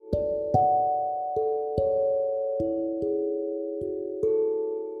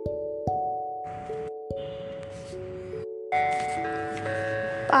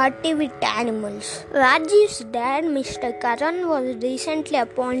party with animals. Rajiv's dad, Mr. Karan, was recently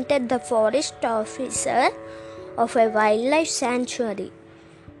appointed the forest officer of a wildlife sanctuary.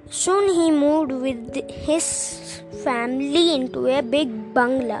 Soon he moved with his family into a big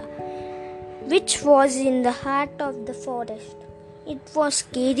bungalow, which was in the heart of the forest. It was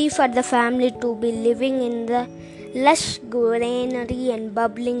scary for the family to be living in the lush greenery and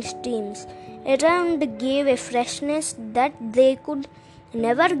bubbling streams around gave a freshness that they could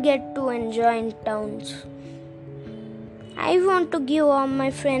never get to enjoy in towns. I want to give all my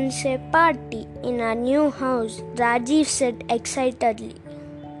friends a party in our new house, Rajiv said excitedly.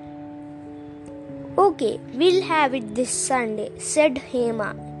 Okay, we'll have it this Sunday, said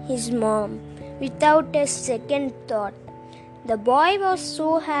Hema, his mom, without a second thought. The boy was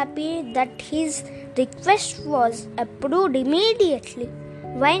so happy that his request was approved immediately.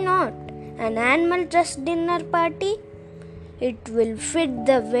 Why not? An animal dress dinner party? It will fit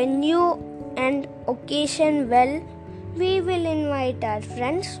the venue and occasion well. We will invite our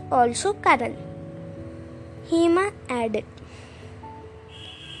friends, also Karan. Hema added.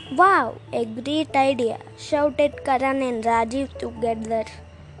 Wow, a great idea, shouted Karan and Rajiv together.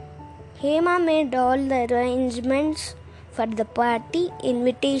 Hema made all the arrangements for the party.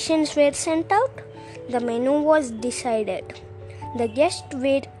 Invitations were sent out. The menu was decided. The guests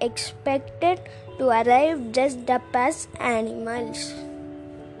were expected to arrive dressed up as animals.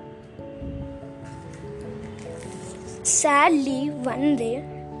 Sadly, one day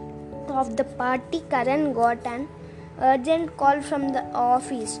of the party, Karan got an urgent call from the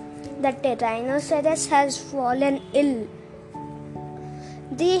office that a rhinoceros has fallen ill.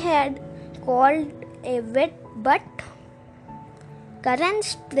 They had called a vet, but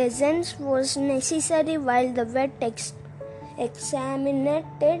Karan's presence was necessary while the vet examined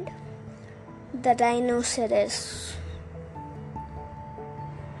the rhinoceros.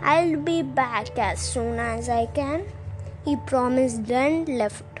 I'll be back as soon as I can, he promised and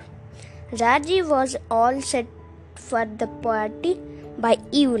left. Rajiv was all set for the party by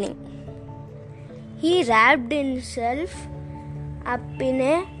evening. He wrapped himself up in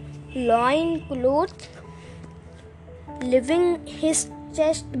a loincloth, leaving his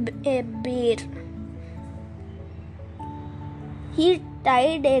chest bare. He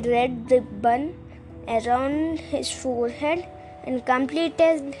tied a red ribbon around his forehead and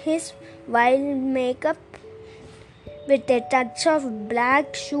completed his wild makeup with a touch of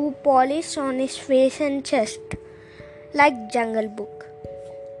black shoe polish on his face and chest, like Jungle Book.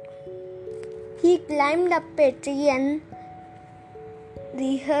 He climbed up a tree and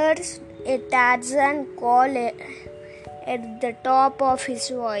rehearsed a Tarzan call at the top of his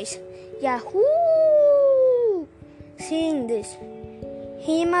voice. Yahoo! Seeing this,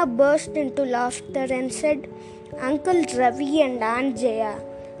 Hema burst into laughter and said, Uncle Ravi and Aunt Jaya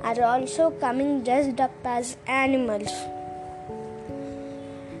are also coming dressed up as animals.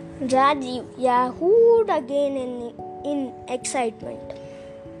 Rajiv yahooed again in excitement.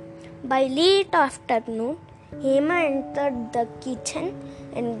 By late afternoon, Hema entered the kitchen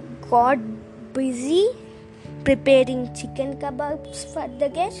and got busy preparing chicken kebabs for the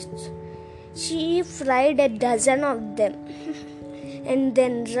guests. She fried a dozen of them and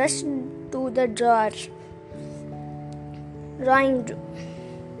then rushed to the drawing room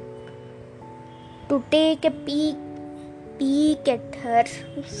to take a peek at her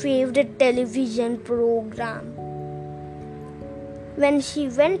favorite television program. When she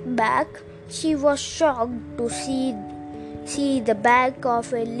went back, she was shocked to see the back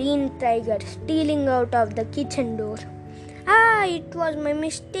of a lean tiger stealing out of the kitchen door. It was my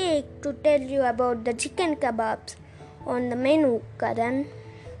mistake to tell you about the chicken kebabs on the menu, Karan,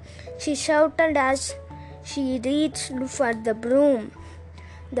 she shouted as she reached for the broom.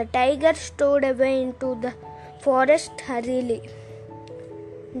 The tiger strode away into the forest hurriedly.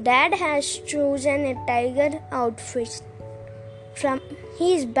 Dad has chosen a tiger outfit.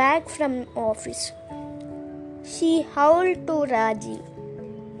 He's back from office, she howled to Rajiv.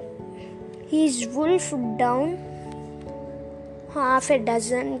 He's wolfed down half a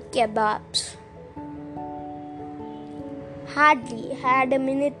dozen kebabs. Hardly had a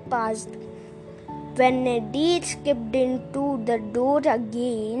minute passed when a deer skipped into the door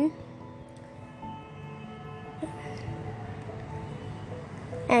again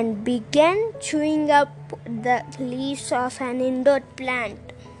and began chewing up the leaves of an indoor plant.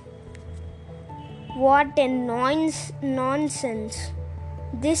 What a nonsense!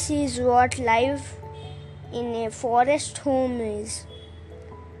 This is what life in a forest home is,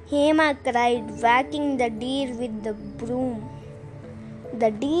 Hema cried, whacking the deer with the broom.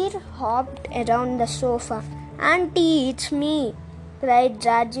 The deer hopped around the sofa. Auntie, it's me, cried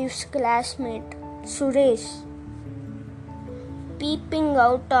Rajiv's classmate, Suresh, peeping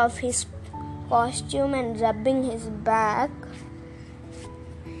out of his costume and rubbing his back.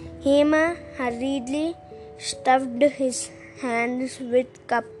 Hema hurriedly stuffed his hands with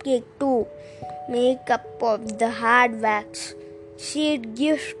cupcake to make up of the hard wax she'd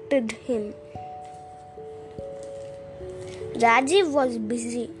gifted him. Rajiv was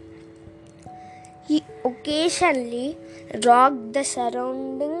busy. He occasionally rocked the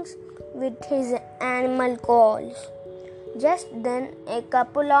surroundings with his animal calls. Just then, a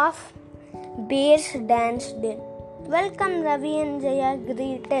couple of bears danced in. "Welcome, Ravi and Jaya,"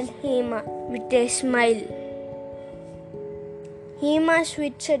 greeted Hema with a smile. Hema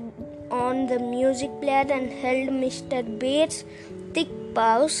switched on the music player and held Mr. Bear's thick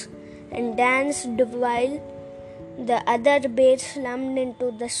paws and danced while the other bears slumped into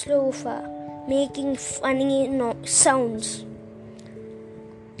the sofa, making funny sounds.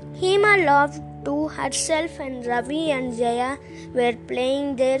 Hema laughed to herself, and Ravi and Jaya were playing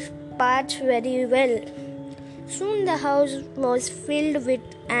their parts very well. Soon the house was filled with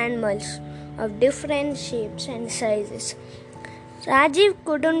animals of different shapes and sizes. Rajiv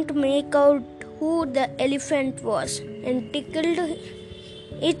couldn't make out who the elephant was and tickled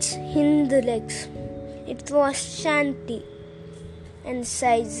its hind legs. It was Shanti and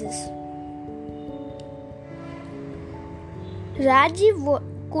sizes. Rajiv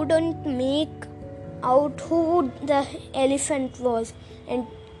couldn't make out who the elephant was and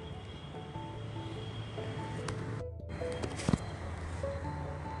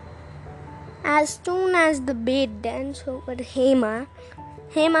as soon as the bear danced over Hema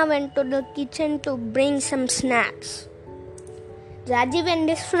went to the kitchen to bring some snacks. Rajiv and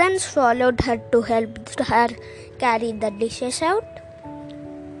his friends followed her to help her carry the dishes out.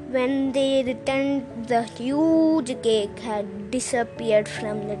 When they returned, the huge cake had disappeared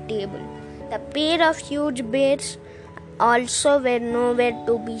from the table. The pair of huge bears also were nowhere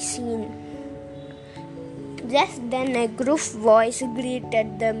to be seen. Just then a gruff voice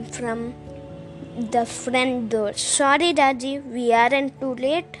greeted them from the front door. "Sorry, Rajiv, we aren't too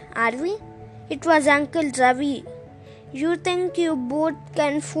late, are we?" It was Uncle Ravi. "You think you both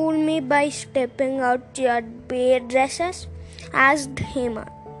can fool me by stepping out your bear dresses?" asked Hema.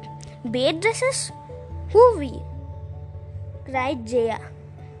 "Bear dresses? Who we?" cried Jaya.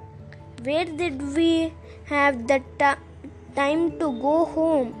 "Where did we have the time to go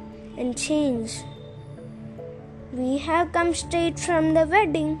home and change? We have come straight from the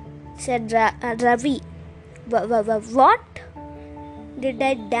wedding," said Ravi. "What? Did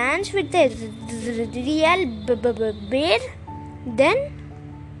I dance with a real bear then?"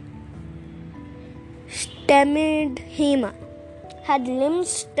 stammered Hema. Her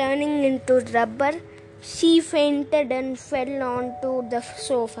limbs turning into rubber, she fainted and fell onto the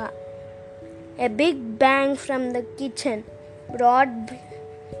sofa. A big bang from the kitchen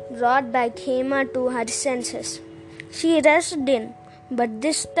brought back Hema to her senses. She rushed in, but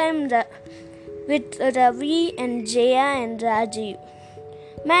this time with Ravi and Jaya and Rajiv.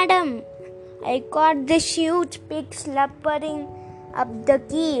 "Madam, I caught this huge pig slumbering up the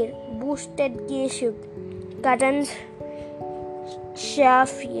key," boasted Keshav, Karan's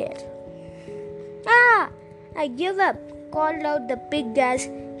chauffeur. "Ah, I give up," called out the pig as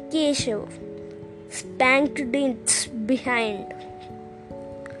Keshav stanked its behind.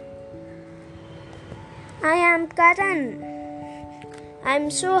 "I am Karan. I'm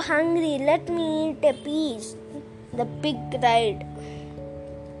so hungry, let me eat a piece," the pig cried.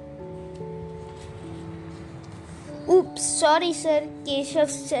 "Oops, sorry sir,"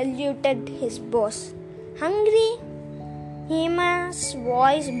 Keshav saluted his boss. "Hungry?" Hema's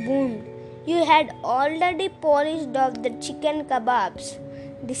voice boomed. "You had already polished off the chicken kebabs,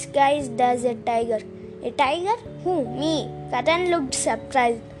 disguised as a tiger." "A tiger? Who, me?" Karan looked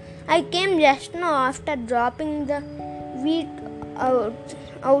surprised. "I came just now after dropping the wheat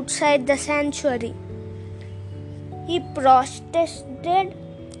outside the sanctuary." He protested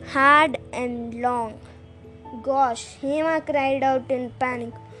hard and long. "Gosh," Hema cried out in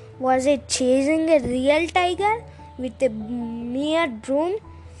panic. Was it chasing a real tiger with a mere broom?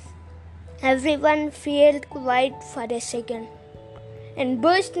 Everyone felt quiet for a second and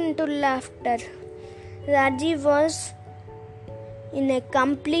burst into laughter. Rajiv was in a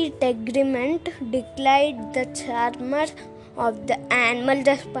complete agreement, declared the charmer of the animal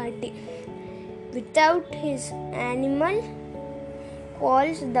party. Without his animal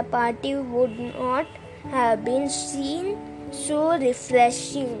calls, the party would not have been seen so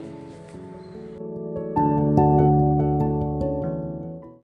refreshing.